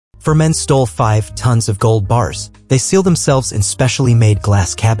Four men stole 5 tons of gold bars. They seal themselves in specially made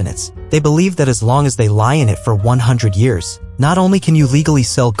glass cabinets. They believe that as long as they lie in it for 100 years, not only can you legally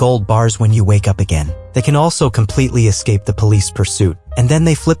sell gold bars when you wake up again, they can also completely escape the police pursuit. And then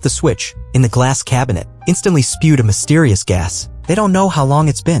they flip the switch in the glass cabinet, instantly spewed a mysterious gas. They don't know how long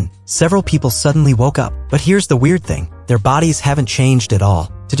it's been. Several people suddenly woke up. But here's the weird thing. Their bodies haven't changed at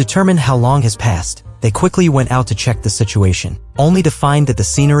all. To determine how long has passed, they quickly went out to check the situation, only to find that the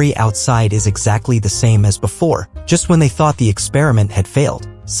scenery outside is exactly the same as before, just when they thought the experiment had failed.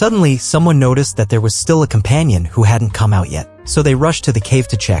 Suddenly, someone noticed that there was still a companion who hadn't come out yet. So they rushed to the cave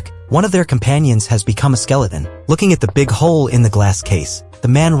to check. One of their companions has become a skeleton. Looking at the big hole in the glass case, the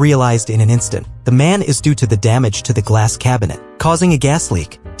man realized in an instant. The man is due to the damage to the glass cabinet, causing a gas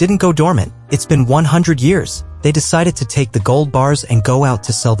leak. Didn't go dormant. It's been 100 years. They decided to take the gold bars and go out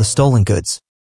to sell the stolen goods.